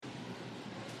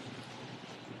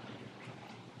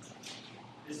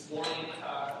this morning,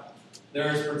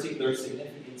 there is particular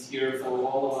significance here for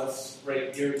all of us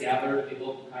right here gathered in a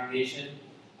local congregation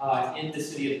in the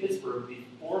city of Pittsburgh. The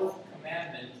fourth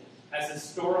commandment has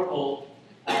historical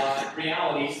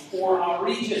realities for our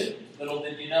region. Little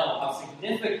did you know how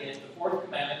significant the fourth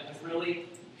commandment has really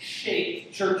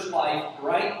shaped church life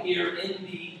right here in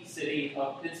the city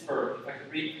of Pittsburgh. If I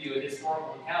could read for you a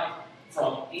historical account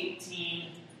from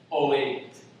 1808.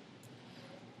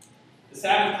 The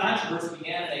Sabbath controversy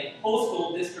began at a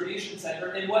postal distribution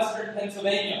center in western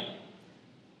Pennsylvania,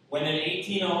 when in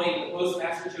 1808 the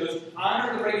postmaster chose to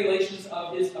honor the regulations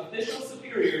of his official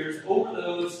superiors over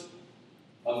those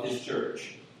of his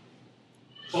church.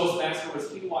 The postmaster was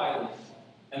T. Wiley,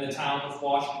 and the town was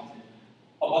Washington,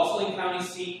 a bustling county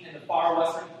seat in the far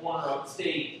western corner of the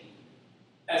state.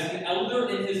 As an elder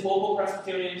in his local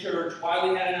Presbyterian church,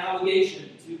 Wiley had an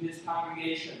obligation to his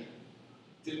congregation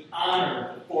to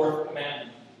honor the fourth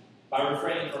commandment by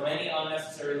refraining from any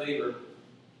unnecessary labor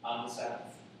on the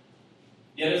Sabbath.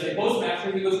 Yet as a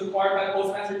postmaster, he was required by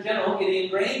Postmaster General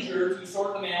Gideon Granger to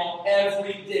sort the mail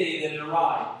every day that it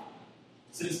arrived.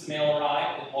 Since the mail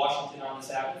arrived in Washington on the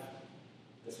Sabbath,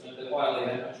 this meant that Wiley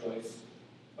had no choice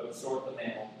but to sort the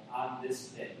mail on this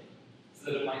day,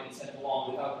 so that it might be sent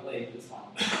along without delay to its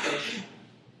final destination.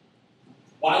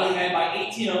 Wiley had by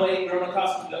 1808 grown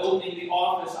accustomed to opening the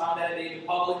office on that day to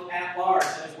public at large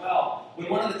as well.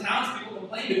 When one of the townspeople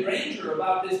complained to Granger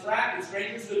about this practice,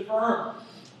 Granger stood firm.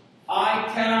 I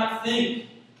cannot think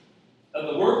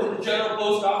that the work that the General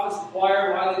Post Office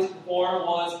required Wiley to perform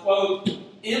was, quote,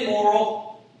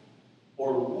 immoral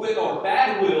or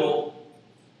bad will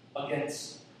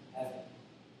against heaven.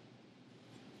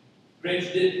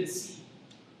 Granger did concede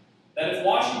that if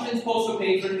Washington's postal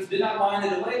patrons did not mind the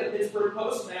delay, the Pittsburgh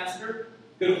postmaster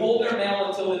could hold their mail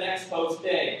until the next post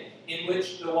day, in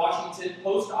which the Washington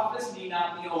post office need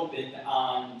not be opened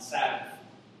on Sabbath.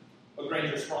 But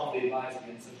Granger strongly advised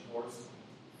against such a course.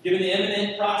 Given the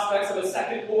imminent prospects of a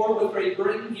second war with Great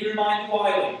Britain, he reminded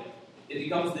Wiley it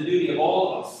becomes the duty of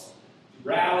all of us to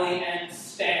rally and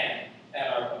stand at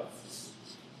our posts.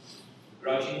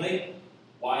 Grudgingly,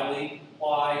 Wiley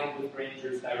complied with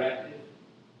Granger's directive,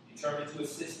 determined to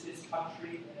assist his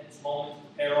country in its moment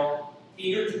of peril,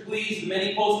 eager to please the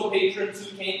many postal patrons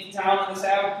who came to town on the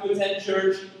Sabbath to attend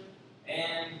church,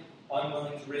 and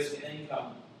unwilling to risk an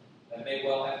income that may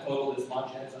well have totaled as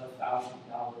much as $1,000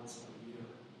 a year.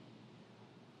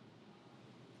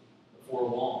 Before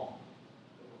long,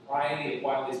 the propriety of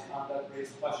Wiley's conduct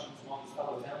raised questions among his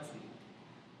fellow townspeople.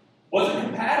 Was it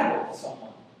compatible with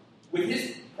someone with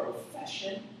his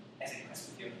profession as a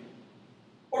Presbyterian?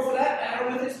 Or for that matter,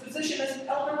 with his position as an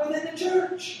elder within the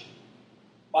church?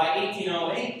 By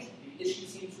 1808, the issue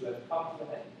seems to have come to a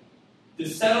head. To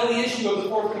settle the issue of the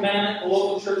fourth commandment, the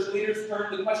local church leaders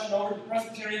turned the question over to the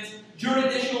Presbyterians'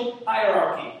 juridical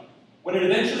hierarchy, when it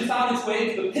eventually found its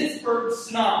way to the Pittsburgh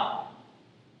Synod.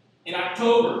 In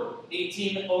October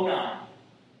 1809,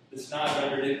 the Synod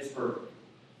rendered its verdict.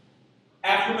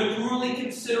 After maturely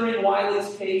considering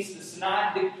Wiley's case, the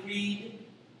Synod decreed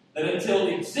that until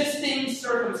existing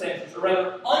circumstances, or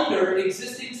rather under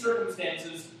existing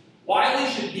circumstances,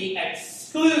 Wiley should be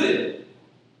excluded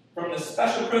from the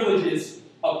special privileges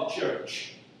of the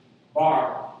church,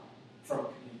 barred from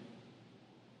communion.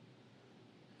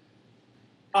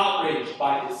 Outraged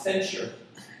by his censure,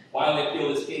 Wiley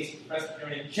appealed his case to the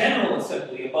Presbyterian General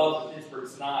Assembly above the Pittsburgh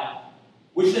Synod,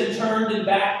 which then turned and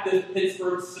backed the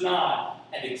Pittsburgh Synod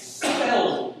and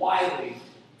expelled Wiley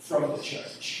from the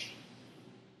church.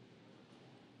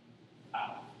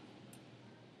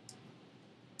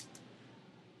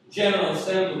 The General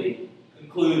Assembly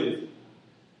concluded,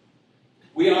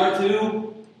 we are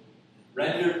to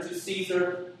render to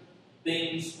Caesar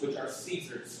things which are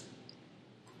Caesar's,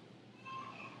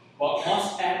 but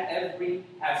must at every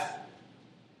hazard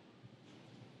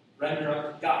render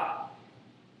unto God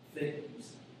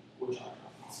things which are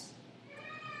God's.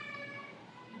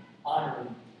 Honoring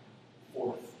the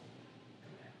fourth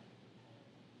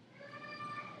commandment.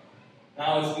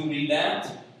 Now, as we read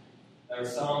that, there are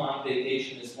some on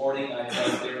vacation this morning. I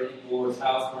trust they're in the Lord's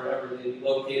house, wherever they be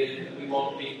located, and we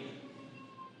won't be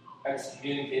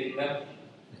excommunicating them.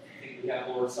 I think we have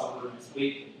Lord's Supper this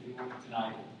week. We won't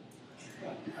tonight.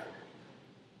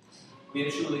 We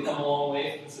have truly come a long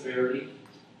way from the severity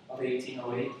of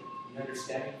 1808 in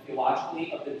understanding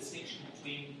theologically of the distinction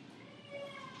between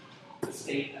the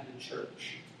state and the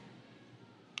church.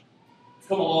 We've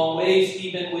come a long ways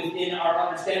even within our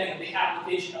understanding of the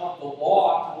application of the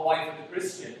law to the life of the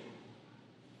Christian.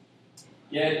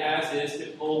 Yet, as is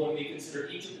typical when we consider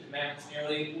each of the commandments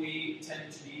nearly, we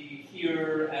tend to be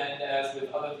here, and as with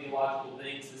with other theological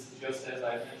things. This is just, as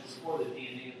I mentioned before, the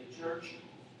DNA of the church.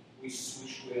 We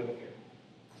switch way over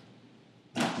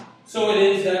here. So it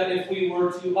is that if we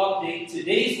were to update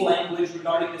today's language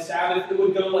regarding the Sabbath, it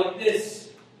would go like this.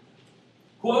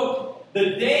 Quote,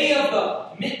 the day of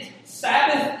the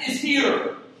Sabbath is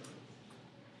here.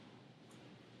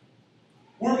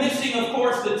 We're missing, of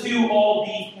course, the 2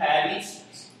 all-beef patties,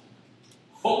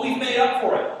 but we've made up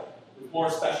for it with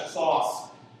more special sauce,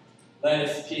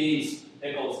 lettuce, cheese,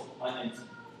 pickles, onions,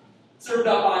 served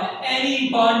up on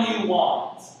any bun you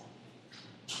want.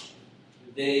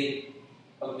 The day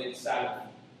of the Sabbath.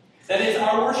 That is,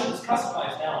 our worship is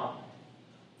customized now.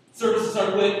 Services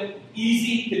are quick,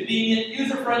 easy, convenient,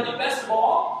 user-friendly. Best of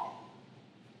all,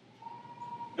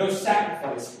 no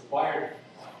sacrifice required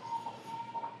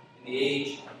in the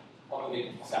age of the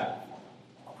Sabbath.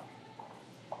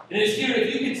 It is here,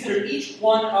 if you consider each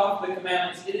one of the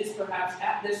commandments, it is perhaps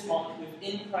at this moment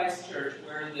within Christ's church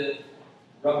where the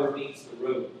rubber meets the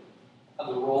road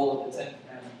of the role of the 10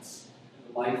 Commandments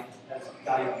in the life as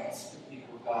guidance to the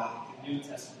people of God, the New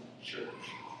Testament church.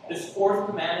 This 4th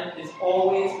commandment is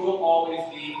always, will always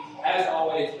be, has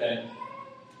always been, a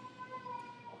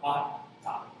hot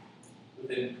topic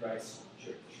within Christ's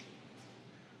church.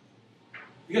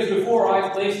 Because before I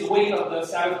place the weight of the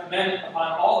Sabbath commandment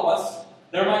upon all of us,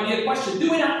 there might be a question. Do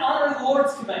we not honor the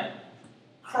Lord's command?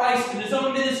 Christ in his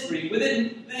own ministry,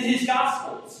 within his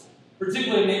Gospels.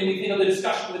 Particularly, maybe we think of the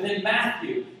discussion within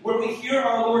Matthew, where we hear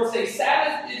our Lord say,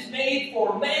 Sabbath is made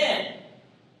for man.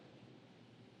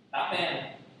 Not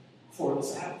man, for the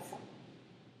Sabbath.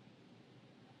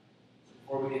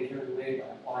 Before we get carried away by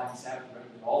applying the Sabbath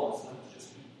to all of us, let's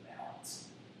just keep the balance.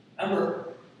 Remember,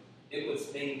 it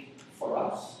was made for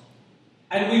us.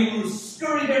 And we will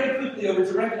scurry very quickly over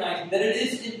to recognizing that it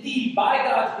is indeed, by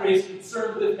God's grace,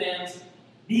 concerned with man's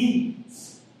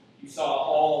needs. You saw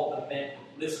all the men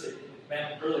listed in the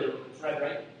commandment earlier, which was read,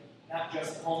 right? Not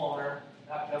just the homeowner,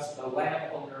 not just the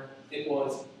landowner. It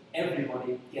was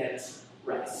everybody gets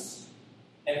rest.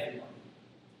 Everybody.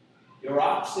 Your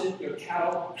oxen, your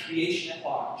cattle, creation at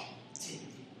large. Take a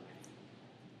deep breath.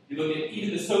 You look at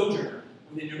even the sojourner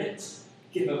within your midst.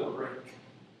 Give him a break.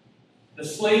 The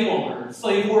slave owner,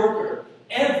 slave worker,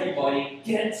 everybody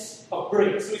gets a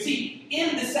break. So you see,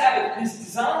 in the Sabbath, it is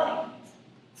designed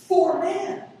for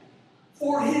man,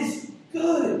 for his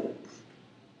good.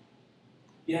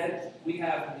 Yet, we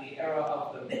have in the era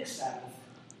of the mixed Sabbath,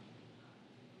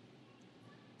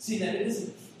 see that it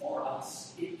isn't for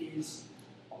us, it is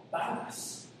about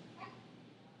us.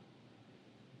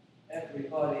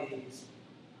 Everybody's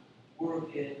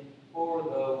working for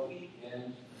the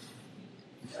weekend,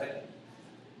 right?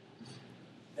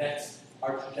 That's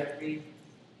our trajectory.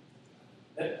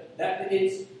 That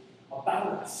is about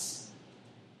us.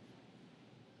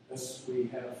 Thus, we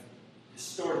have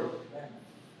distorted the commandment.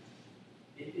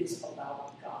 It is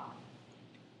about God.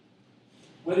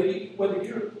 Whether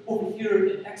you're over here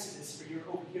in Exodus or you're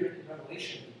over here in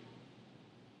Revelation,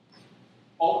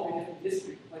 all the way in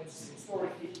history proclaims the same story.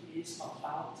 It is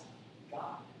about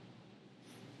God.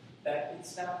 That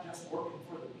it's not just working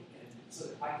for the weekend so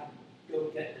that I can go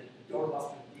get the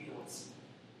doorbuster deals,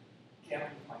 camp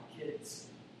with my kids.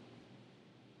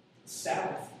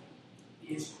 Sabbath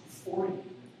is for you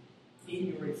in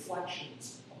your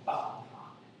reflections about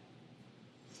God.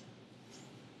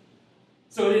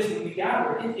 So it is when we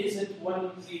gather, it isn't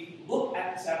when we look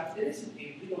at the Sabbath, it isn't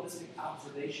a legalistic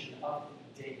observation of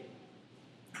the day.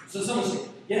 So someone says,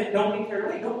 yeah, don't be carried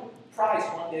away. Don't prize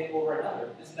one day over another.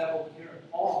 Isn't that what we hear in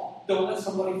Paul? Don't let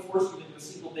somebody force you into a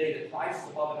single day that prizes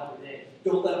above another day.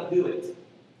 Don't let them do it.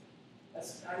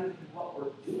 That's not even what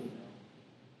we're doing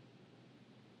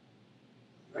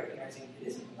now. Recognizing it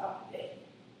isn't about the day.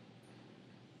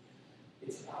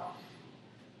 It's about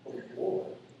the Lord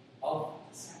of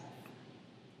the Sabbath.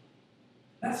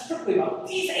 Not strictly about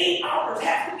these 8 hours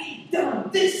have to be done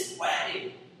this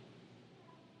way.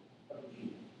 But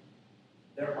indeed,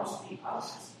 there must be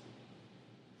hours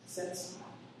set aside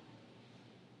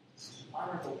to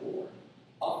honor the Lord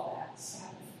of that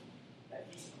Sabbath that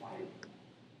He's provided.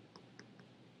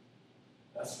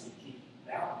 Thus we keep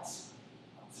balance,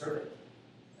 observe it,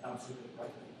 and observe it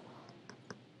rightly.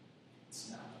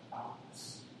 It's not about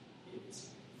us, it is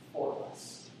for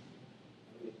us.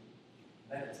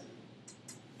 Meditate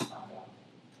on God.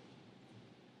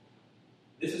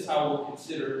 This is how we'll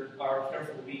consider our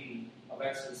careful reading of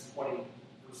Exodus 20,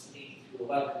 verse 8 through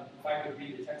 11. If I could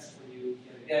read the text for you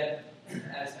yet again,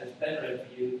 as has been read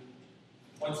for you.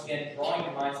 Once again, drawing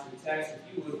your minds to the text,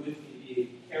 if you would with me be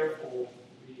a careful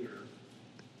reader,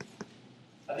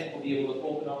 I think we'll be able to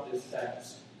open up this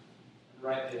text and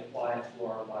rightly apply it to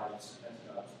our lives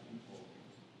as God's people.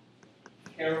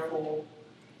 careful,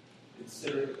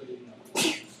 considerate reading of the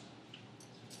words.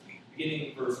 Beginning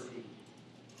in verse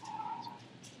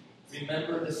 8.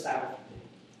 Remember the Sabbath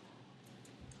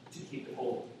day, to keep it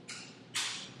holy.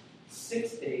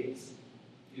 6 days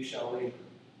you shall labor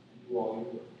and do all your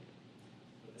work.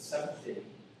 But the seventh day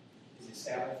is a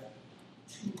Sabbath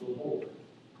to the Lord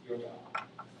your God.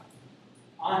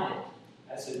 On it,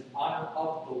 as an honor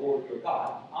of the Lord your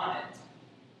God, on it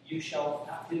you shall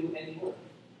not do any work.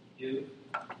 Do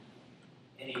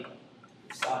any work.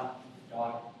 Your son, your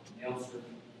daughter, male servant,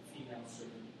 female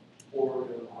servant, or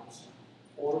your livestock,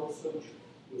 or the sojourner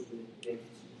who is within the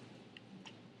gates.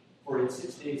 For in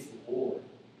 6 days the Lord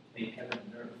made heaven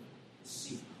and earth, the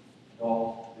sea, and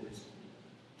all that is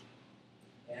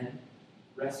in them, and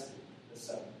rested the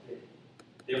seventh day.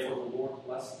 Therefore the Lord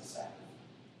blessed the Sabbath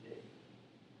day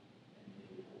and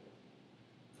made it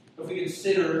holy. If we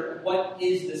consider what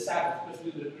is the Sabbath, because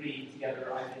we would agree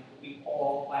together, I think we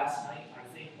all last night,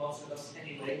 I think most of us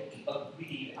anyway,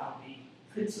 agreed on the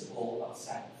principle of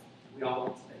Sabbath. We all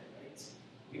went to bed, right?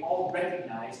 We all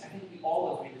recognize, I think we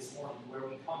all agree this morning, where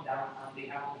we come down on the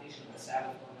application of the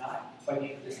Sabbath or not, by the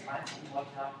end of this time, we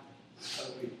might not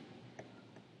agree.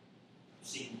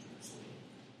 Seeking to persuade.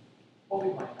 But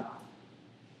we might not.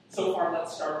 So far,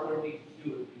 let's start where we do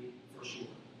agree for sure,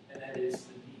 and that is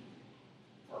the need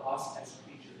for us as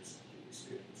creatures to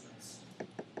experience rest.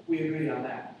 We agreed on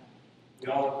that. We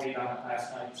all agreed on it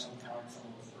last night, sometimes, some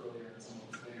of us earlier, and some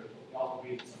of us later, but we all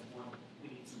agreed at some point we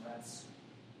need some rest.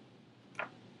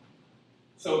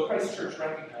 So Christ Church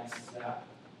recognizes that.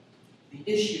 The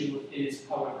issue is,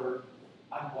 however,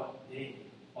 on what day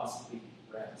must we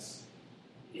rest?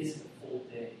 Is it a full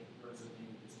day, or is it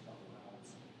maybe just a couple of hours?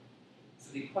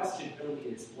 So the question really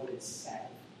is, what is Sabbath?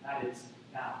 That is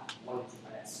not what is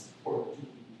rest, or do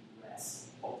we rest,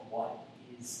 but what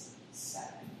is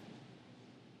Sabbath?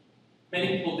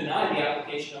 Many people deny the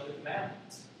application of the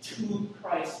commandment to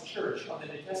Christ's church of the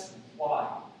New Testament.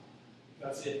 Why?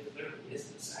 Because it clearly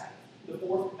isn't Sabbath. The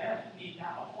fourth commandment need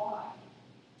not apply.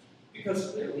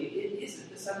 Because clearly it isn't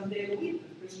the seventh day of the week that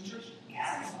the Christian church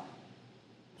gathers on.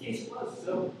 In case it was,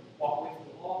 so walk away from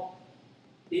the law.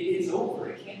 It is over.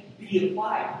 It can't be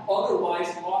applied. Otherwise,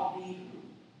 it ought to be true.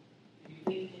 Can you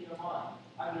think in your mind?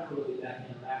 I'm never really that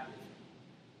interactive.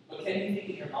 But can you think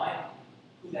in your mind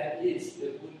who that is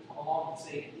that would come along and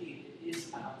say, indeed, it is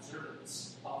an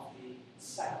observance of the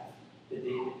Sabbath, the day that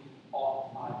you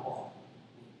ought by law?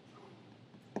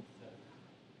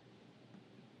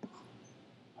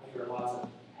 I hear lots of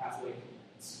halfway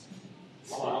commitments.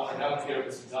 Someone out here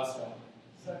with some gusto.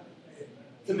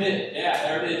 Commit. Yeah,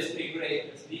 there it is. Big great.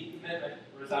 It's a deep commitment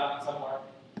residing somewhere.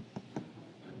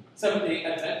 Seventh-day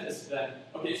Adventists then.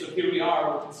 Okay, so here we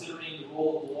are. We're considering the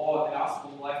role of the law in the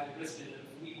gospel in the life of the Christian. If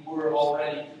we were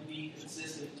already to be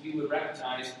consistent, we would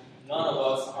recognize none of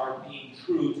us are being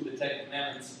true to the Ten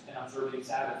Commandments and observing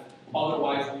Sabbath.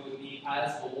 Otherwise, we would be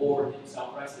as the Lord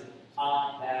himself rested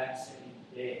on that same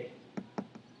day.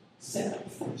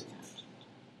 Sabbath.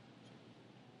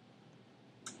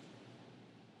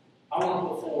 I want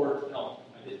to put forward,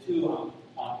 I did two on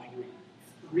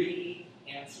three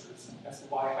answers as to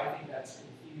why I think that's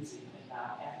confusing and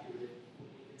not accurate when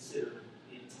we consider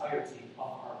the entirety of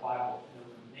our Bible and the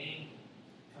remaining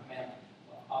commandment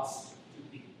for us to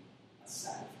be a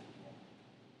Sabbath people.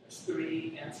 There's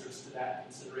three answers to that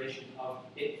consideration of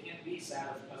it can't be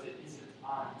Sabbath because it isn't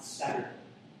on Saturday.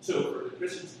 So for the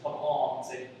Christians to come along and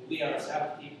say, we are a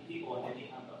Sabbath people and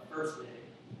maybe on the first day,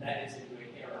 that is a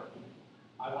great error.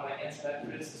 I want to answer that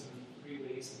criticism in three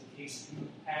ways in case you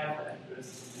have that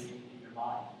criticism in your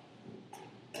mind.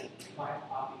 Am I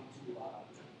talking too loud?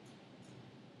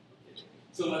 Okay.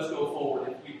 So let's go forward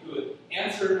if we could.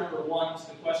 Answer number one to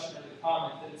the question of the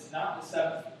comment that it's not the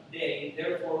seventh day,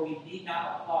 therefore we need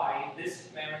not apply this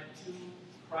commandment to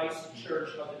Christ's church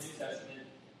of the New Testament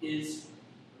is,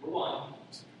 number one,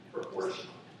 proportion.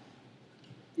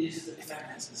 Is the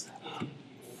commandment in the Old Covenant?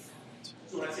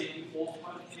 So when I say the Old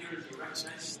Covenant here, you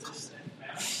recognize this commandment?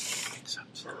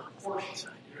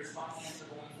 Proportion. Here's my answer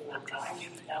going forward. Why do you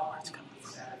want to be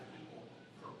Sabbath people?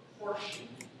 Proportion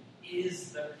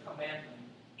is the commandment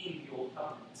in the Old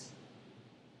Covenant.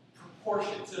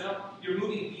 Proportion. So now you're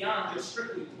moving beyond just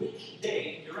strictly which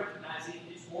day, you're recognizing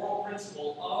this moral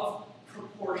principle of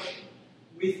proportion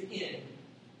within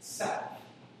Sabbath.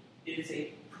 It is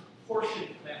a proportion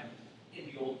commandment in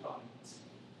the Old Covenant.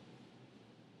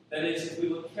 That is, if we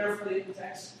look carefully at the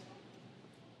text,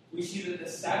 we see that the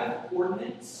Sabbath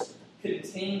ordinance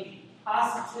contained the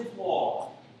positive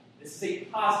law. This is a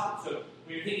positive. So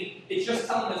when you're thinking, it's just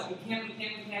telling us we can't,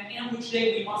 and which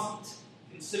day we mustn't.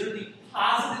 Consider the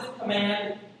positive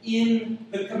command in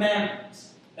the commandment.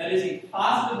 That is a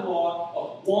positive law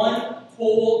of one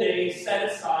whole day set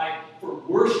aside for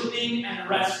worshiping and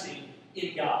resting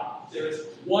in God. There is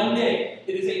one day.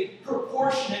 It is a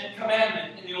proportionate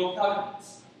commandment in the Old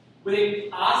Covenants, with a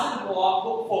positive law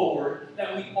put forward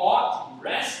that we ought to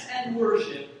rest and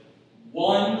worship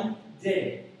one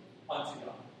day unto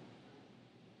God.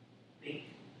 Think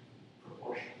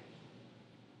proportion.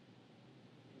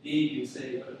 Indeed, you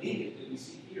say, but immediately we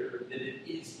see here that it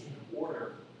is in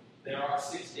order. There are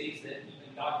 6 days that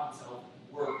even God himself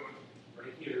worked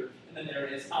right here. And then there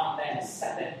is on that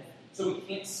seventh. So we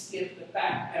can't skip the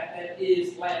fact that that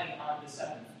is landing on the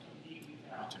seventh. Indeed, we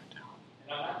cannot.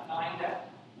 And I'm not denying that.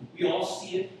 We all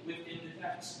see it within the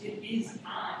text. It is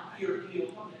on here in the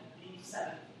Old Covenant, the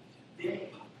seventh day.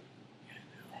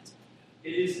 It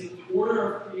is in the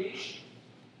order of creation.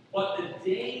 But the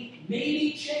day may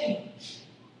be changed.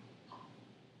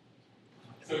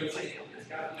 So it's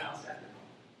got to be on Saturday.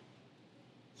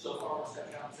 So far, we're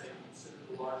stepping out and saying, consider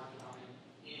the larger time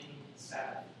in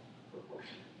Sabbath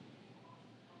proportion.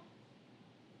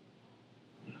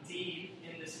 Indeed,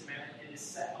 in this commandment, it is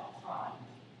set upon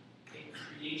a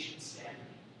creation standard.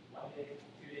 1 day,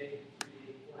 2 day, 3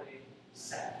 day, 4 day,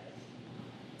 Sabbath.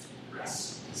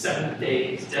 Rest. Seventh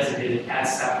day is designated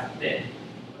as Sabbath day.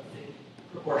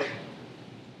 Proportion.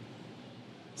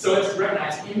 So it's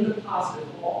recognized in the positive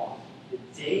law. The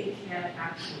day can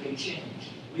actually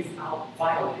change without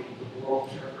violating the moral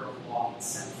character of law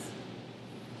itself.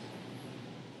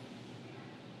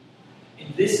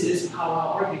 And this is how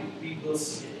I'll argue we will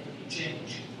see it in a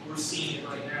change. We're seeing it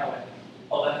right now at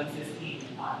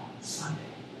 11:15 on Sunday.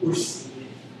 We're seeing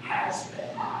it has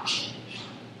been changed.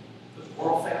 The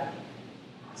moral fabric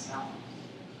is now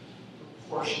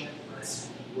proportionate rest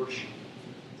and worship.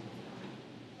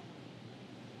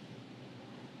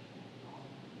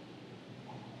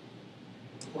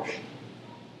 Proportion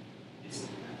is the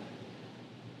commandment.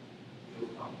 You'll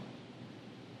come.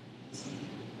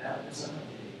 That is on the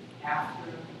day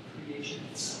after creation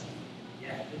itself.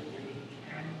 Yet the day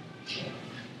can change.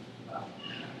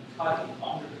 Undercut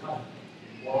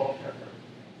the moral character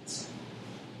itself.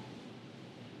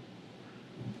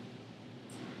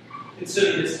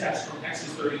 Consider this text from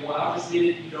Exodus 31. I'll just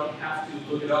read it. You don't have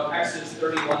to look it up. Exodus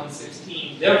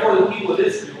 31:16. Therefore the people of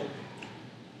Israel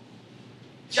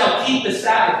shall keep the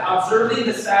Sabbath, observing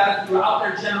the Sabbath throughout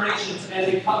their generations as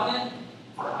a covenant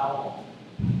for how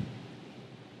long?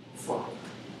 Forever.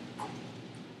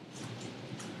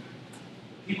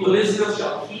 The people of Israel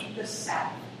shall keep the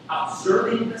Sabbath,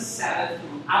 observing the Sabbath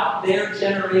throughout their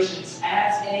generations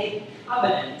as a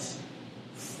covenant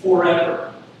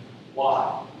forever.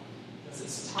 Why? Because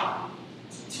it's tied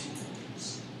to two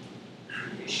things: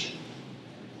 creation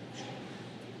and redemption.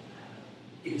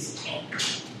 It is anchored.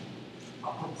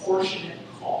 A proportionate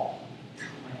call,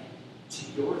 command to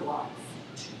your life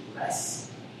to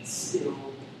rest, be still,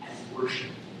 and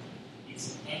worship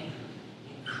is anchored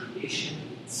in creation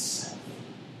itself.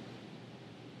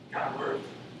 God worked,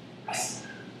 rested,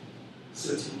 so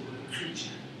too will the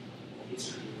creature that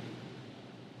is created.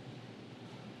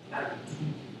 God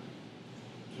redeemed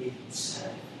you, gave you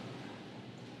Sabbath.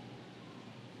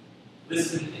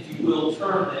 Listen, if you will,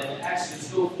 turn then in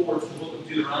Exodus, go forward to the book of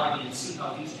Deuteronomy and see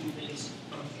how these two things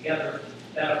come together,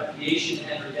 that of creation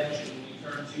and redemption. When you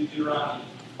turn to Deuteronomy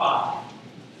 5.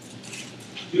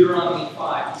 Deuteronomy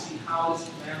 5, to see how this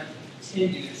commandment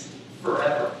continues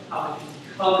forever, how the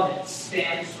covenant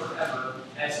stands forever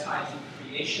as tied to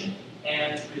creation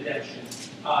and redemption.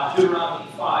 Deuteronomy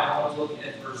 5, I want to look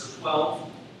at verse 12,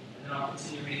 and then I'll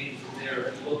continue reading from there.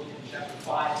 If you look in chapter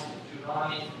 5 of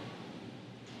Deuteronomy,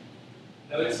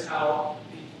 notice how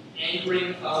the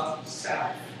anchoring of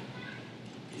Sabbath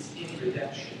is in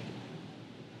redemption.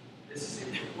 This is a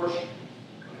proportion.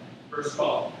 Verse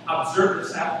 12. Observe the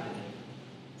Sabbath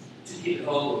day to keep it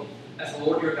holy, as the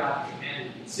Lord your God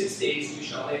commanded you. 6 days you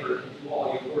shall labor and do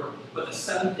all your work, but the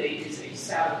seventh day is a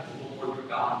Sabbath to the Lord your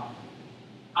God.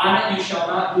 On it you shall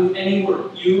not do any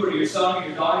work, you or your son or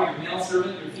your daughter, your male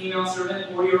servant, your female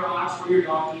servant, or your ox, or your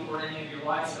donkey, or any of your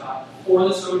livestock, or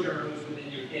the sojourner who is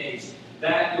within your gates,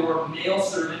 that your male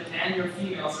servant and your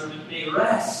female servant may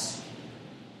rest,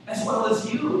 as well as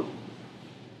you.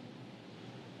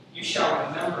 You shall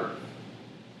remember.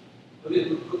 Look at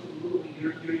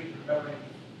you're even remembering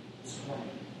this morning.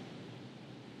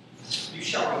 You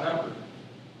shall remember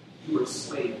you were a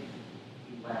slave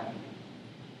in land.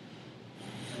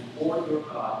 And the Lord your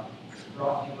God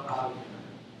brought you out of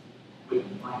there with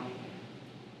mighty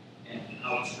hand and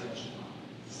outstretched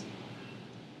arms.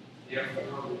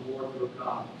 Therefore the Lord your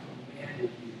God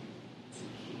commanded you to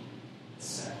keep the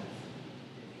Sabbath day.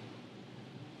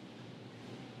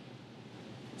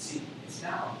 See, it's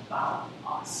not about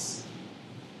us.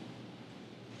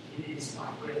 It is by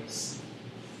grace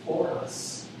for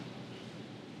us.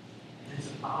 And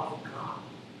it's about God.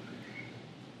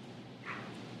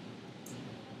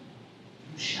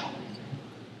 You shall remember.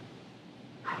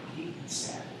 I gave you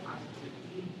Sabbath. I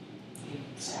gave you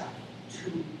Sabbath to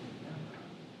remember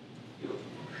your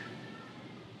portion.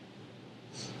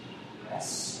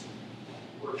 Rest,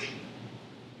 worship,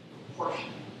 proportion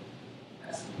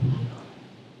as the will of God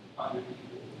under the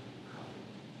old covenant.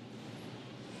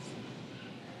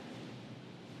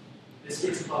 This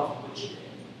gets above which day.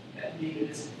 That day that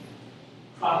is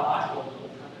chronological in the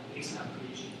old covenant based on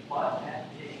creation, but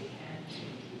that day can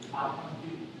change without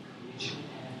undo creation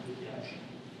and redemption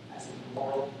as the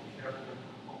moral character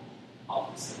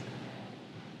of the same command.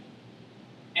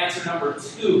 Answer number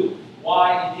 2,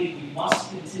 why indeed we must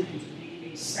continue to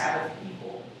be a Sabbath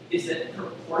people, is that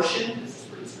proportion, this is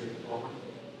pretty straightforward,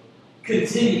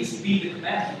 continues to be the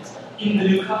commandment in the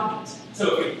new covenant.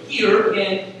 So if you're here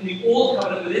again in the old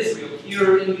covenant with Israel,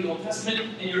 here in the Old Testament,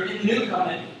 and you're in the new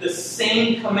covenant, the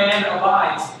same command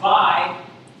abides by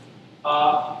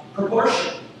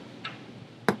proportion.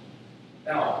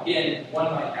 Now, again,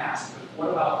 one might ask, but what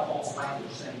about Paul's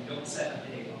language saying, don't set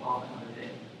a day above another day?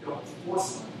 Don't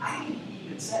force them. I think he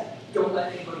even said, don't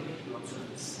let anybody make you observe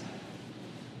this.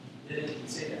 Didn't he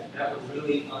say that? That would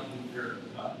really undo your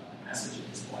message at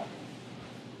this point.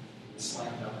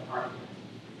 Slammed up an argument.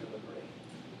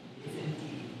 If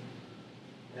indeed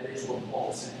that is what Paul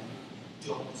is saying,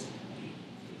 don't be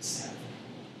a Sabbath.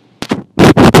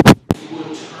 If you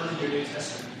would turn your New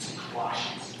Testament to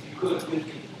Colossians, if you could, we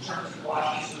can turn to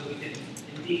Colossians so that we can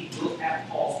indeed look at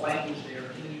Paul's language there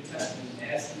in the New Testament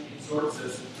as he exhorts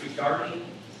us regarding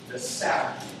the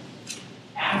Sabbath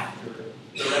after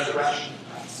the resurrection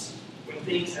of Christ, when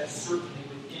things have certainly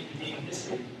within Redeeming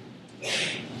history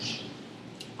changed.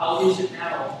 How is it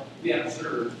now we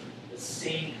observe the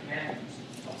same commandment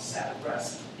of Sabbath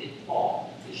rest if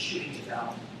Paul is shooting it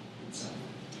down himself?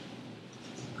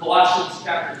 Colossians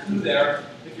chapter 2 there,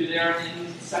 if you're there in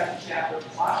the second chapter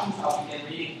of Colossians, I'll begin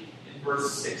reading in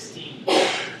verse 16.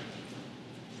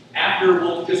 After,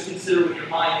 we'll just consider with your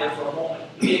mind there for a moment,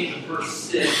 beginning in verse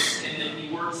 6, and then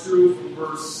we work through from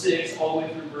verse 6 all the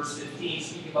way through verse 15,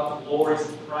 speaking about the glories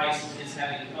of Christ and his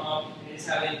having come, and his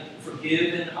having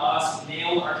forgiven us,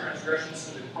 nailed our transgressions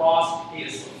to the cross. He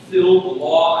has fulfilled the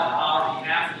law on our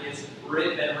behalf, and he has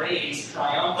been raised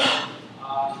triumphant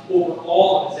over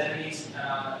all of his enemies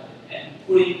and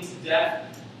putting to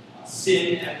death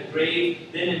sin at the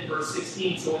grave. Then in verse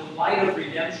 16, so in light of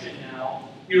redemption now,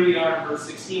 here we are in verse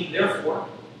 16, therefore,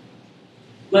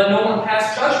 let no one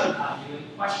pass judgment on you in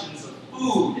questions of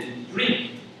food and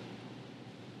drink,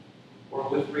 or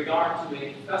with regard to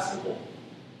a festival,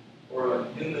 or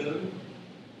a new moon,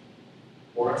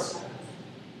 or a Sabbath.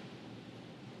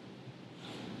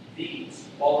 These,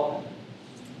 all of them.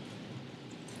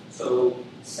 So,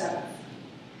 Sabbath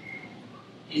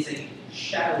is a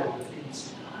shadow of the things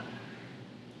to come,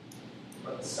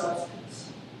 but the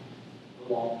substance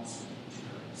belongs to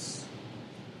Christ.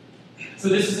 So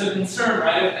this is a concern,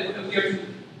 right? If we are to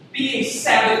be a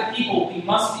Sabbath people, we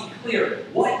must be clear.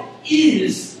 What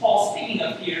is Paul speaking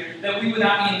of here that we would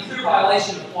not be in clear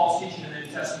violation of Paul's teaching in the New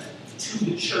Testament to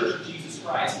the church of Jesus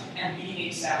Christ and being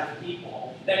a Sabbath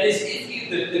people? That is,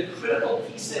 the critical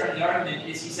piece there in the argument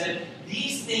is he said,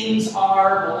 these things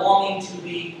are belonging to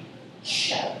the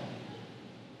shadow.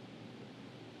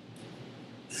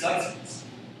 Substance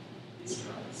is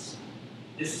Christ.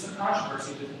 This is a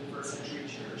controversy within the first century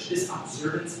church. This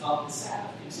observance of the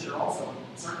Sabbath. Consider also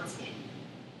circumcision.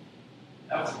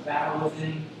 That was a battle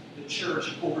within the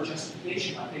church over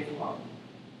justification by faith alone.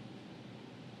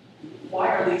 Why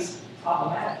are these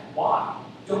problematic? Why?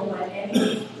 Don't let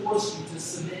anyone force you to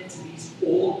submit to these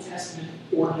Old Testament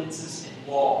ordinances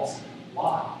and laws.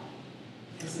 Why?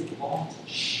 Because they belong to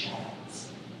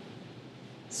shadows.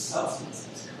 Substance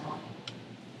has come.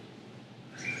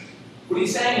 What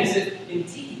he's saying is that,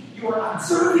 indeed, you are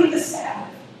observing the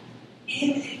Sabbath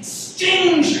in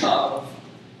exchange of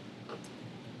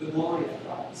the glory of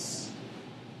Christ.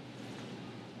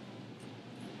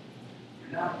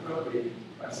 You're not appropriating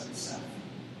Christ himself.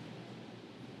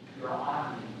 You're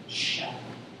honoring the shadow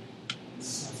when the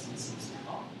substance has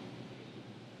come.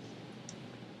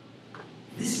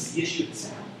 This is the issue of the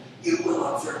Sabbath. You will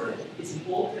observe it. It's an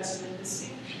Old Testament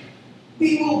distinction.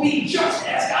 We will be just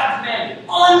as God commanded,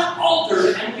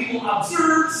 unaltered, and we will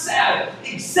observe Sabbath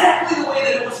exactly the way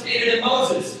that it was stated in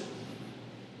Moses.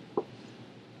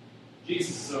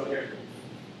 Jesus is over here.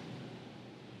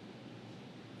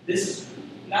 This is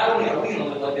not only are we going to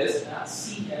live like this, not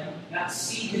see him, not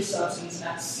see His substance,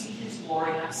 not see His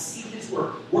glory, not see His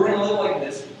word. We're going to live like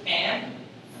this. And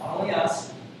not only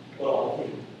us, but all of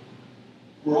you.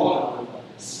 We're all going to live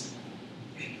like this.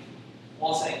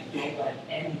 Paul's saying, don't let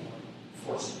anyone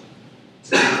force you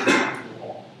to live the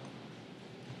law.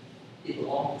 It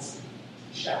belongs to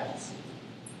the shadows.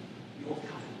 The old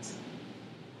covenant.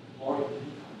 The glory of the new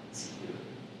covenant is here.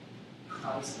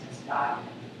 Christ has died and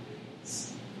been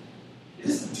it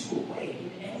doesn't do away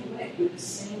in any way with the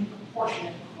same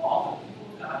proportionate call for the people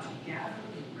of God to gather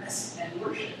in rest and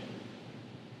worship.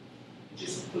 It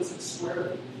just puts it squarely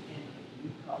within the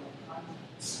new covenant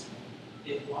context.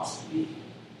 It must be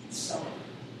to celebrate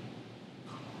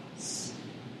Christ.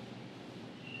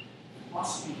 It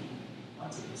must be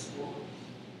unto His glory.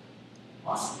 It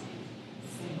must be the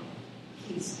thing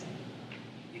of His name.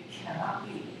 It cannot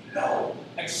be. No.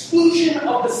 Exclusion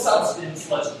of the substance.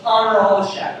 Let's honor all the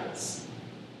shadows.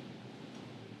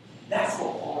 That's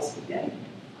what Paul is getting.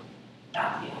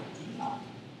 Not the idea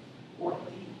or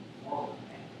the moral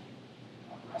command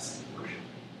of rest and worship.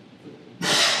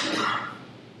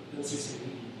 But those who say we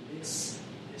need this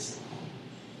alone.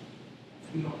 If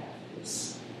we don't have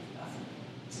this, we have nothing.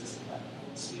 He says, I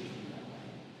won't speak to you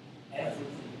that way.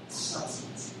 Everything in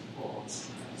substance belongs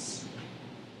to Christ.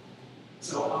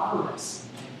 So our rest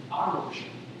and our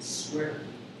worship is squarely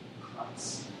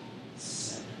Christ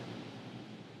centered.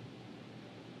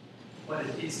 But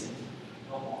it isn't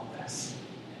no more rest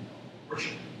and no more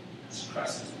worship because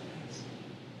Christ is the place.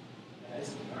 That is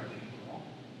what we are doing wrong.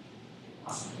 It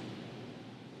must be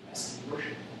rest and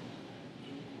worship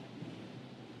in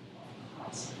the of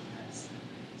Christ as the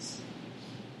place.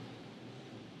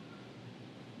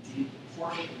 Indeed, the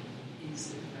portion is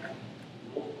the commandment,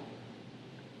 the old one.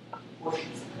 The portion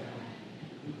is the commandment in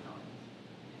the new covenant.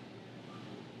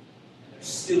 And there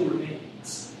still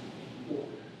remains an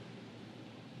order.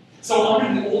 So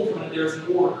under the old covenant, there's an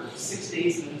order, 6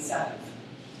 days and then the Sabbath.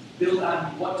 Built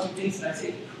on what two things did I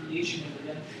say? Creation and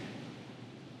redemption.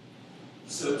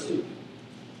 So too,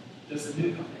 does the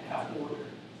new covenant have order?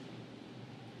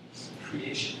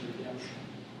 Creation and redemption.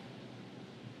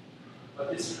 But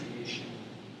this creation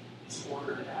is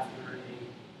ordered after a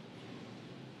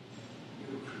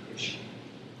new creation.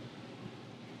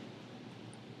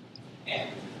 And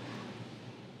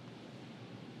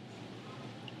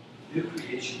new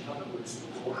creation, in other words,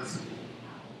 the Lord's day.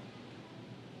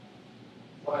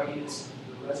 What I mean is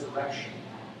the resurrection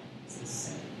is the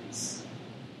centerpiece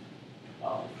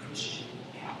of the Christian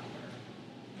calendar.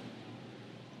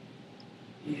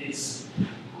 It is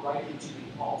rightly to be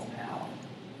called now,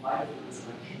 in light of the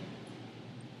resurrection,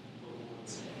 the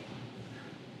Lord's day.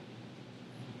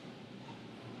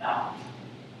 Now,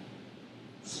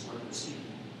 sort of speaking,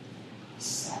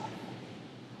 Sabbath.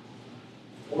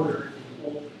 Ordered in the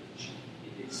old creation.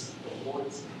 It is the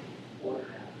Lord's day, ordered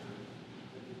after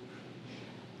the new creation.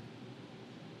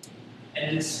 And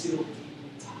it is still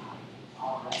deeply tied.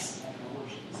 Our rest and our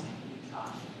worship is deeply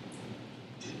tied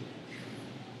to the nation.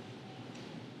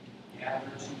 Gather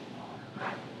to honor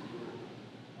the word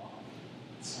of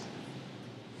the Sabbath.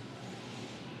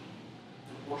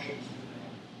 The worship is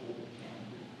the old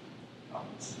and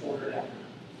comes ordered after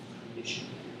creation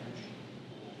and redemption.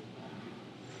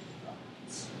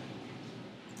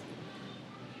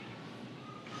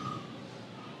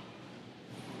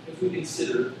 If we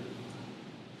consider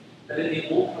that in the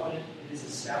Old Covenant it is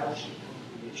established in the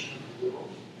creation of the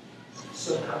world,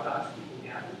 so now God's people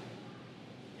gather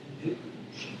in the new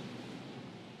creation,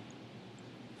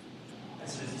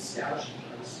 as it is established in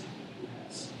Christ who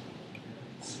has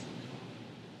inheritance.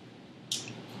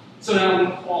 So now we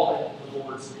call it the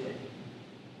Lord's Day.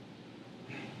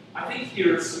 I think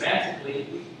here,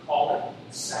 semantically, we could call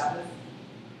it Sabbath.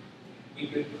 We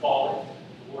could call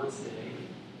it the Lord's Day.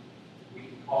 We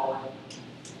could call it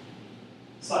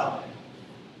Sunday.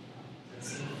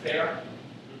 Does that seem fair?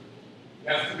 We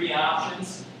have three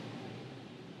options.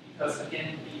 Because,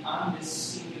 again, beyond this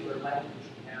singular language,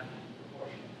 we have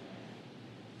proportion.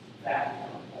 That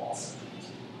are also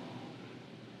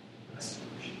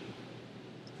restoration.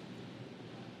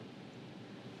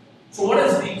 So what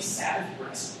does the Sabbath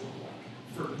rest look like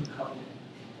for New Covenant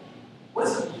people? What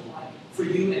does it look like for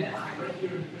you and I right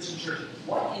here in the Christian church?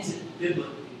 What is it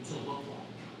biblically to look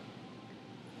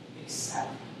like? A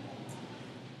Sabbath.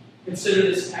 Consider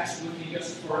this text with me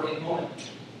just for a moment.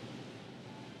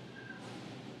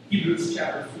 Hebrews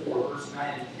chapter 4, verse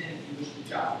 9 and 10, if you wish to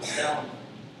jot this down.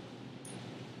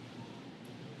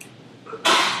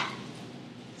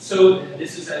 So then,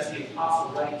 this is as the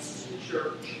apostle writes to the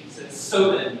church. He says,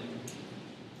 so then,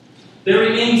 there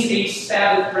remains a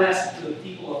Sabbath rest for the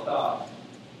people of God.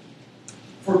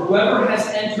 For whoever has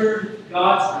entered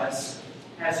God's rest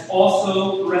has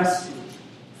also rested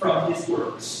from his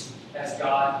works, as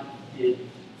God did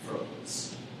from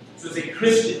his. So as a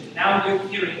Christian, now you're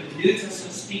hearing the New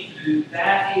Testament speak to you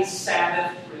that a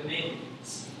Sabbath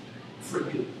remains for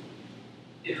you.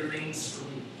 It remains for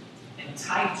me. And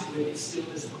tied to it is still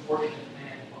this proportionate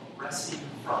man of resting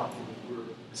from your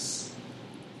works.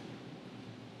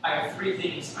 I have three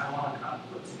things I want to kind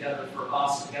of put together for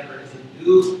us together as a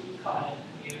new covenant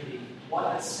community. What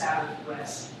does Sabbath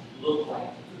rest look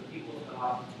like for the people of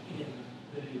God in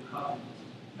the new covenant?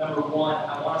 Number one,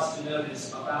 I want us to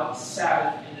notice about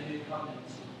Sabbath in the new covenant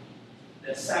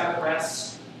that Sabbath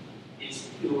rest is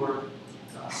pure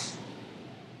dust.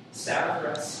 Sabbath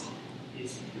rest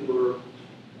is pure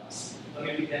dust. Let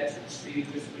me read that text for you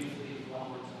just briefly one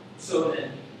more time. So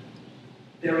then,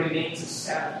 there remains a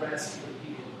Sabbath rest for the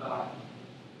people of God.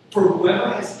 For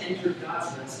whoever has entered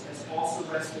God's rest has also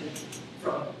rested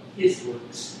from his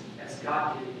works, as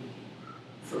God did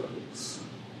from his.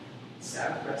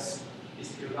 Sabbath rest is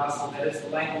pure gospel. That is the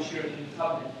language here in the New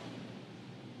Covenant.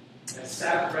 That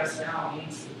Sabbath rest now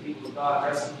means for the people of God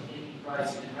resting in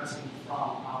Christ and resting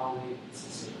from our ways and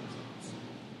sins.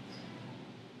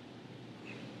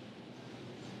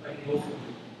 Like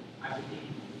ultimately, I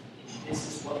believe this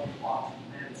is what we ought to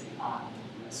meditate on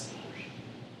in the rest of the worship.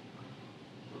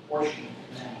 Proportionate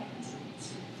commandment continues.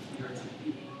 We are to be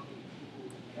a people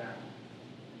who are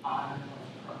honor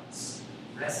of Christ,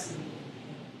 resting in Him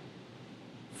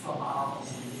from our own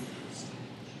needs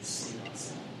to save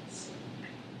ourselves.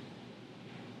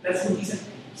 That's what he said.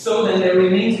 So then there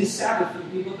remains a Sabbath for the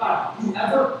people of God.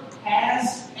 Whoever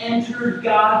has entered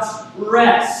God's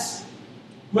rest,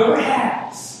 whoever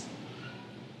has,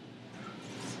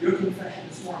 your confession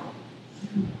this morning,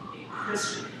 you, a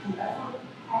Christian, whoever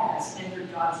has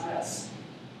entered God's rest,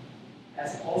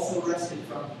 has also rested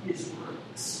from his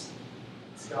works,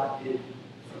 as God did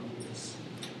from his.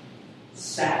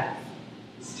 Sabbath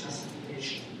is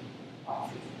justification by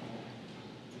faith.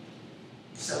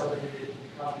 We celebrated it in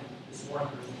the covenant this morning,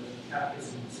 or in the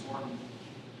catechism this morning.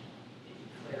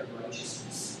 It declared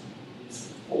righteousness. It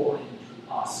is poured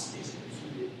into us. It is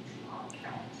imputed into our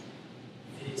account.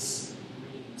 This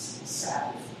brings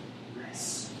Sabbath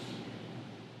rest.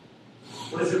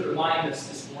 What does it remind us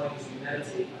this morning as we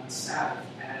meditate on Sabbath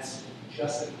as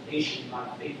justification by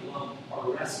faith alone,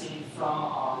 or resting from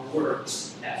our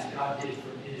works as God did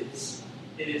from his?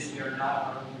 It is we are not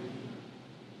our own redeemer.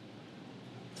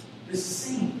 This is the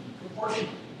same proportion,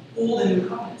 old and new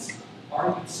covenants. Are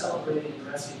you celebrating and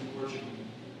resting and worshiping?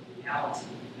 In reality,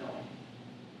 no.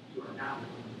 You are not.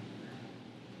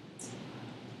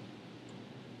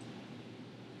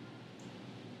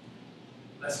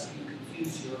 Lest you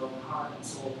confuse your own heart and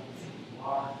soul and think you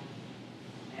are,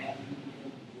 and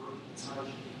you work in charge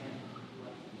of Him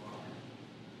like you are.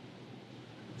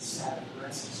 The Sabbath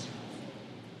rest is powerful.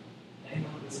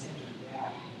 Anyone who has entered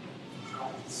that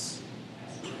Christ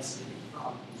has rested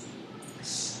from his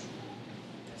works,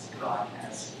 as God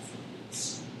has from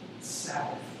his.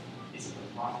 Sabbath is the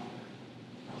reminder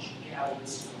that you gather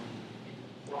this morning in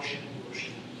the worship and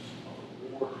worship of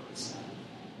the Lord of the Sabbath.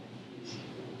 He is your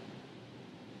Lord.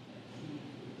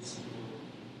 He is your Lord.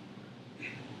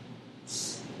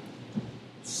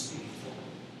 Speak for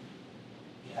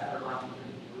gather around the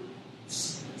word,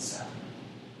 sing the Sabbath,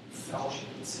 fellowship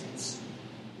with the saints,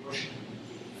 worship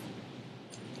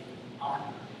in honor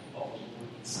of the Lord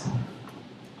the Sabbath.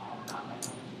 Honor not my own,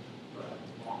 but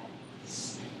of all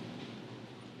others.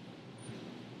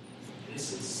 This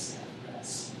is Sabbath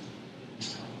rest.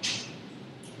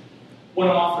 One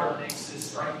author makes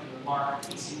this striking remark,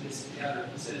 piecing this together.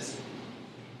 He says,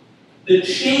 the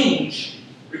change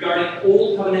regarding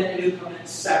Old Covenant and New Covenant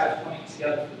Sabbath coming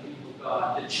together for the people of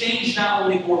God, the change not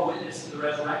only bore witness to the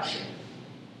resurrection,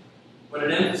 but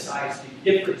it emphasized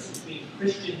the difference between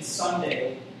Christian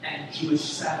Sunday and Jewish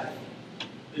Sabbath.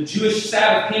 The Jewish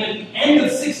Sabbath came at the end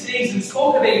of 6 days and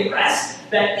spoke of a rest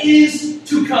that is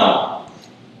to come.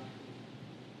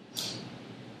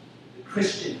 The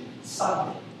Christian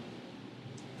Sunday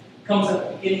comes at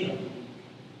the beginning of the week,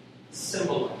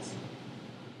 symbolizing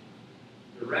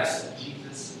the rest that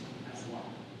Jesus has won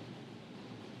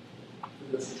for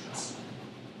those who trust Him.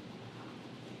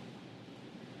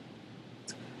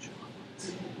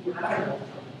 We're not going to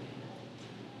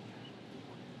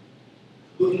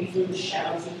looking through the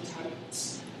shadows of the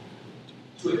titans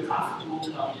to a prophet who will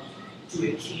come, to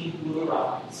a king who will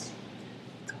arise,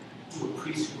 to a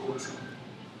priest who will return.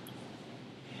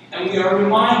 And we are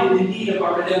reminded indeed of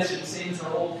our redemption, same as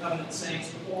our old covenant saints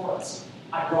before us.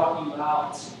 I brought you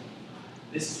out.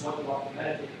 This is what you ought to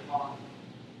meditate upon.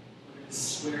 But it is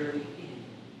squarely in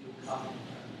your covenant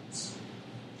presence.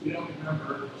 We don't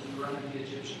remember when we were under the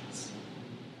Egyptians.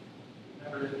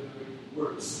 Remember that we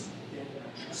were worse than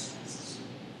our trespasses.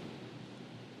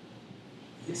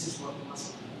 This is what we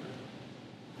must remember.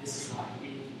 This is why we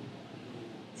know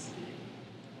today.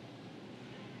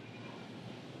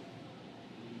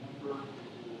 Remember the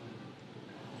Lord.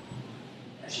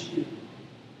 As you do,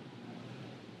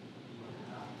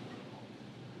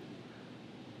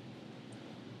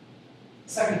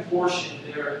 second portion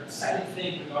there, second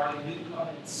thing regarding New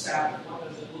Covenant Sabbath, what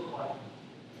does it look like?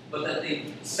 But that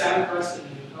the Sabbath rest of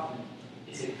the New Covenant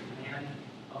is a command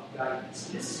of guidance.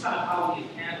 And this is kind of how we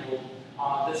handle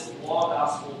this law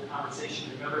gospel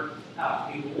conversation. Remember,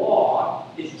 the law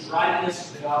is driving us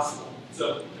to the gospel.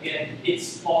 So again,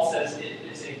 Paul says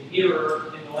it's a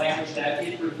mirror in the language that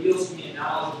it reveals to me a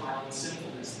knowledge of my own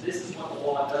sinfulness. This is what the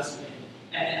law does to me.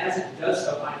 And as it does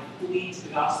so, I flee to the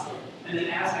gospel. And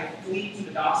then as I flee to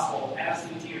the gospel, as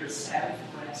we hear Sabbath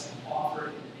rest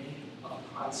offered in the name of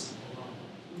Christ alone,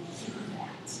 we hear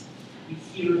that. We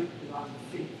hear the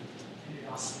faith in the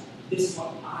gospel. This is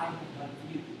what I have done for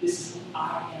you. This is what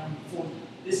I am for you.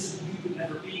 This is what you could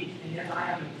never be, and yet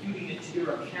I am imputing it to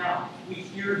your account. We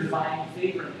hear divine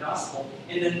favor in the gospel,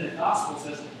 and then the gospel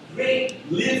says, great,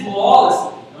 live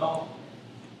lawlessly. No.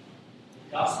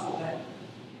 The gospel then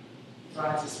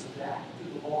drives us back to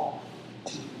the law,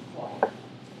 to require.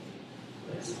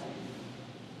 Let us pray.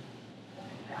 And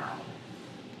now,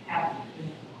 having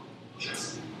been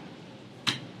justified, I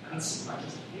don't see my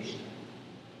justification.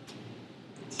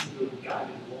 Continue to guide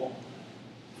the law.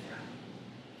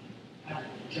 Having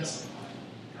been justified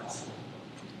in the gospel.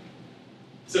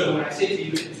 So when I say to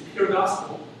you, it's pure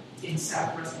gospel in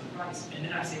Sabbath rest in Christ, and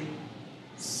then I say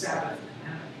Sabbath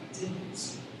commandment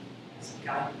continues as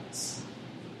guidance.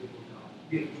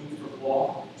 We have moved from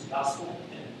law to gospel,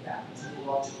 and back into the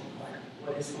law to require.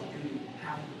 What is my duty?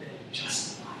 Having been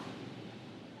justified,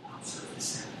 observe the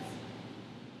Sabbath.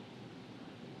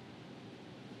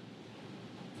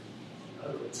 In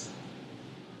other words,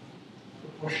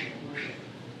 proportionate worship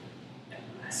and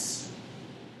rest.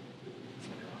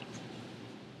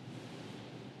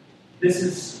 This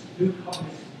is New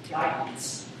Covenant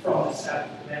guidance from the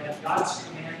Sabbath commandment. God's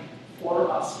command for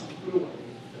us to put away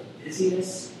the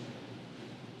busyness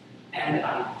and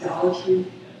idolatry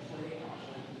that play our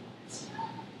lives.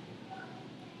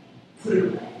 Put it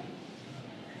away.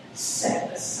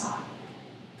 Set aside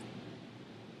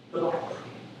the library.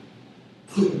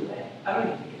 Put it away. I don't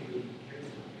even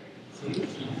think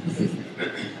anybody cares about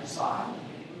it. I saw it.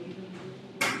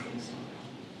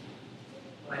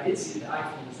 But I did see that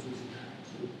iPhone was losing track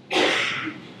too.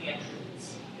 And trends.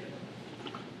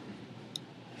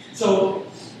 So,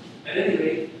 at any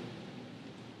rate,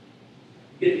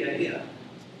 you get the idea.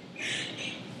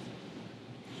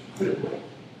 Put it away.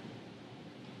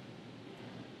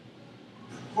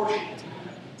 Proportionate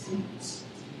continues to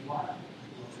be one.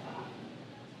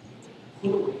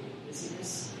 Put away the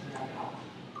busyness and idolatry.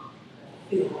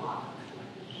 Fill our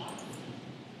collective life.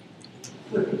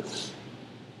 Put it away.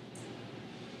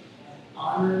 And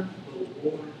honor the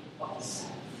Lord of the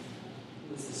Sabbath,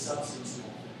 who is the substance of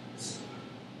all things.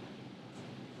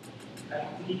 I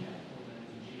don't need that more than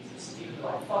Jesus, even though I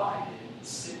thought I did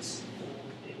 6 whole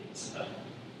days of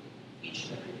each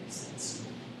and every day since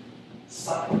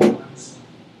Sunday.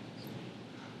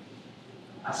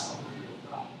 I saw the real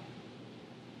God.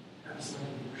 I was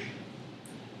learning worship.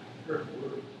 I heard the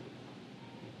word.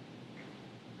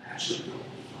 I actually don't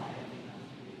find anything else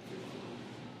to be.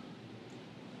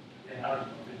 And I don't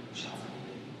know if it was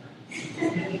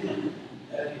anyway,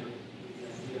 the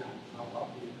idea how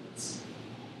lovely it is.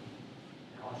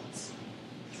 Intelligence.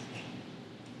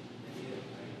 The idea of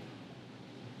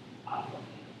I love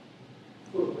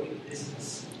you. Put away the business,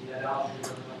 the idolatry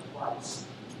of my lives.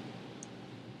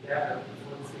 Gather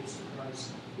before the face of Christ,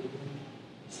 with him,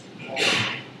 speak all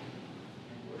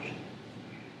and worship.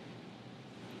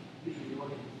 Be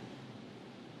rewarded.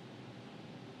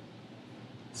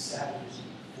 Sabbath is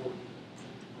for you,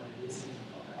 but it isn't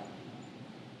about you.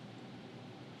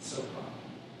 So come.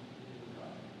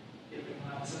 It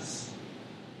reminds us,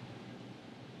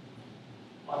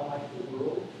 unlike the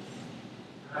world,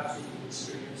 perhaps we can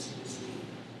experience this week.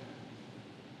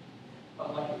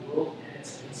 Unlike the world and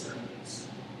its concerns,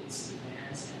 its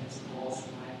demands and its calls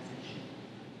for my attention,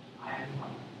 I am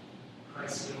one.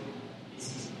 Christ's yoke is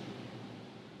easy.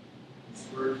 His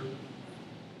burden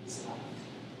is light.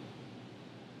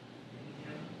 In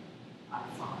him I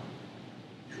find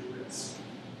true rest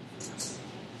for my soul.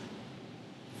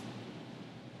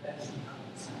 That is not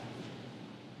the Sabbath.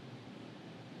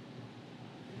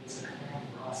 It is a command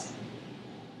for us to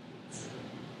serve.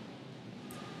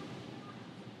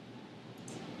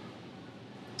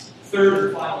 third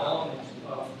and final element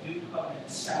of New Covenant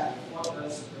Sabbath. What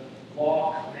does the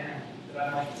law command? That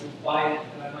I might live by it,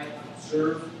 that I might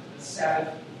observe the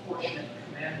Sabbath, proportionate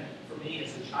commandment for me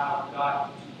as a child of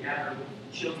God to gather with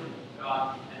the children of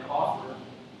God and offer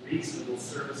reasonable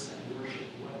service and worship.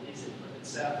 What is it but the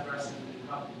Sabbath rest of the New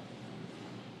Covenant?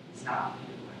 It's not the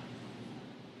way.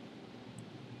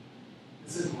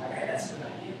 This is my hey, that's a good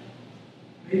idea.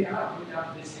 Maybe I'll go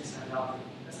down to this inside out.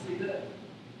 That's pretty good.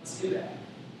 Let's do that.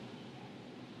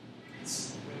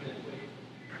 Wait.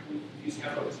 We use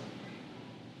arrows.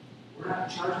 We're not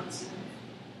in charge of the Sabbath.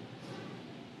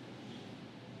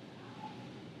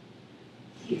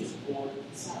 He is Lord of the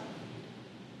Sabbath.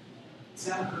 It's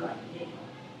not a good idea.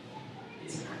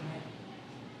 It's a command.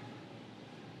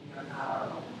 We are not our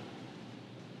own.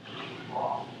 We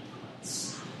belong to Christ.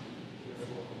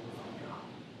 Therefore, glorify God.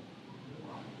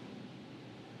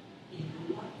 In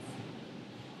your life.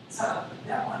 It's not,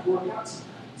 that might work out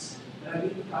sometimes, but I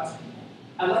mean with God's people.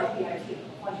 I like the idea of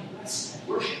finding rest and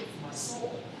worship for my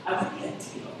soul. I like the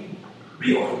idea of being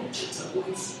reoriented to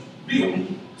life's real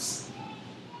meanings.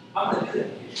 I'm going to do that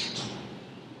occasionally.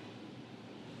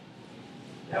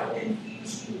 That will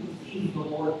infuse you with being the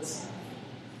Lord of the Sabbath.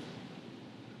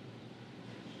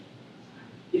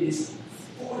 It is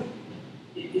for you.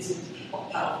 It isn't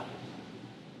about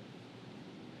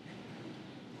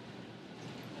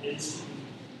you. And it is to be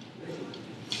regularly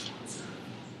observed.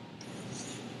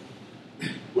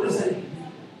 What does that even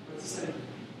mean? What does that even mean?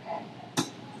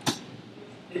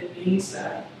 It means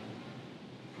that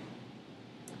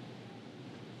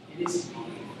it is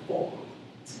being forward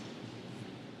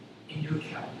in your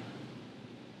calendar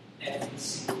every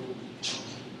single week.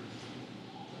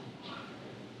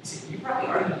 You see, you probably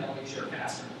are going to know you're a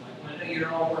pastor. Like when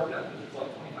you're all worked up, there's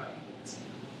like 25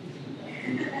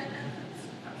 people.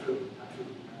 After I'm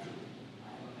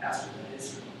a pastor that is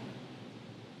true.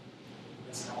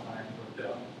 That's not why I'm worked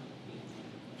up.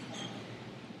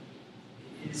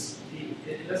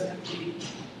 It doesn't have to be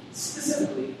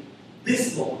specifically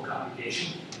this local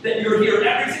congregation that you're here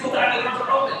every single time the doors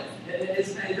are open. It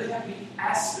doesn't have to be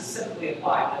as specifically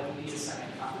applied. That would be a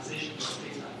second conversation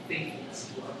based on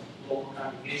faithfulness to our local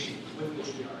congregation with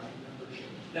which we are in membership.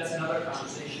 That's another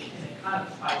conversation, and it kind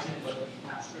of ties in, but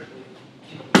not strictly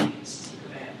in obedience to the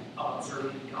command of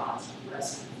observing God's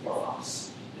rest for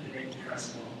us in the name of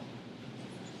Christ alone.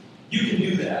 You can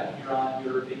do that when you're on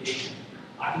your vacation.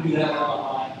 I can do that when I'm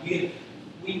online.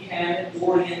 We can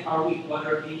orient our week,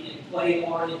 whether it be in play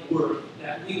or in work,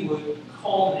 that we would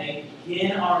culminate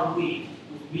in our week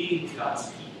with meeting with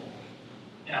God's people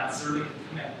and observing the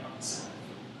commandment of the Sabbath.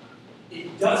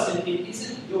 It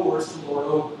isn't yours to lord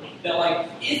over. That like,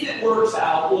 if it works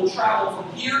out, we'll travel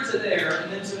from here to there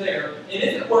and then to there. And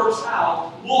if it works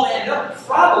out, we'll end up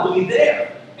probably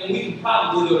there. And we can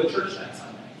probably go to church next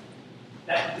Sunday.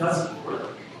 That doesn't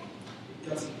work. It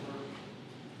doesn't work.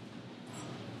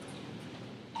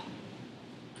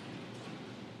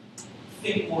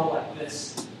 Think more like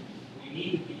this. We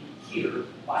need to be here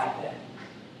by then.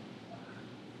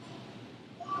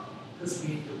 Because we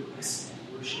need to rest and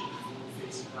worship before the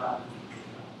face of God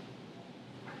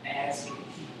as a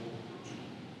people routine.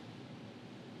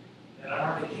 That on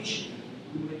our vacation,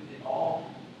 we would get all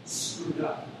screwed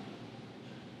up.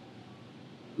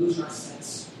 Lose our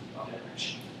sense of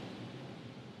direction.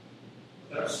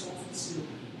 But our souls would still be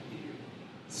here,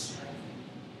 strengthened,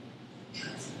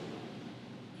 transformed.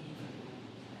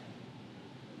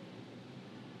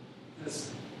 Because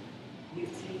we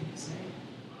have taken His name.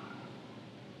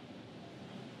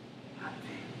 And not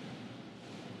vain.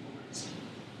 We are His people.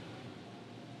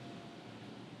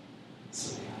 So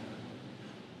we have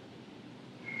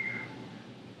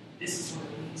this is what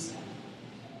it means that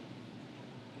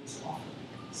it is offered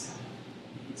in Sabbath.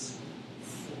 It is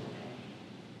for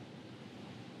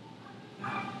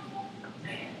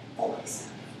man, for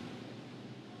Sabbath.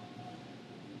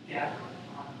 Gather on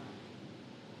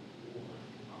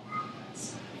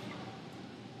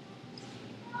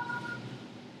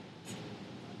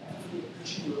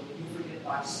you forget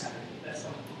by Saturday. That's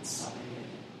why we put Sunday in.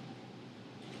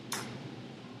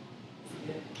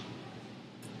 Forget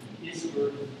His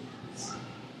word is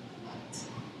light.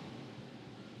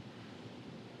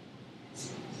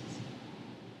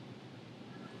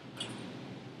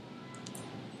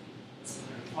 So,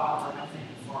 Father, I thank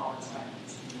you for all the time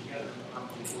to be together around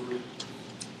your word.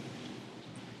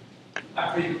 I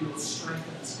pray that you will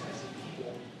strengthen us as a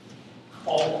people,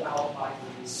 called out by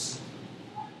grace.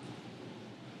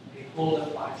 Pulled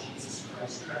up by Jesus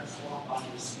Christ, transformed by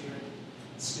His Spirit,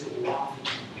 and still walking in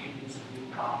the obedience of you,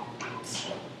 God, and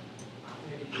grace. I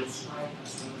pray that you will strengthen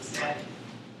us to understand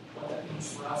what that means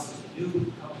for us as a new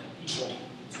covenant people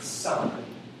to celebrate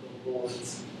the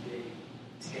Lord's Day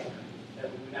together.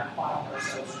 That we would not find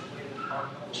ourselves playing the part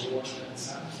of the Lord on the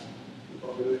Sabbath,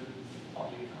 but we would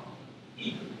humbly come,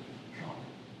 eagerly come,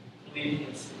 believing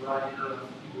as the writer of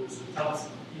Hebrews would tell us,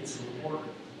 He is a rewarder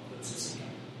of those who seek Him.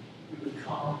 We would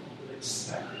come with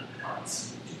expectant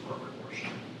hearts to corporate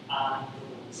worship on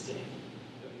the Lord's Day.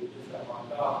 That we would lift up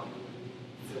our God and we would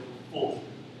be filled full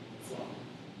of flow.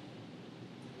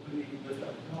 We would lift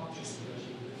up God just because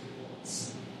you lift your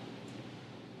voice.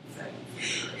 Thank you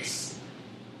for your grace.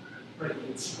 Pray that you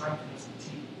would strengthen us and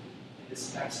teach in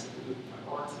this text that we would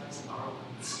prioritize our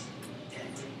lives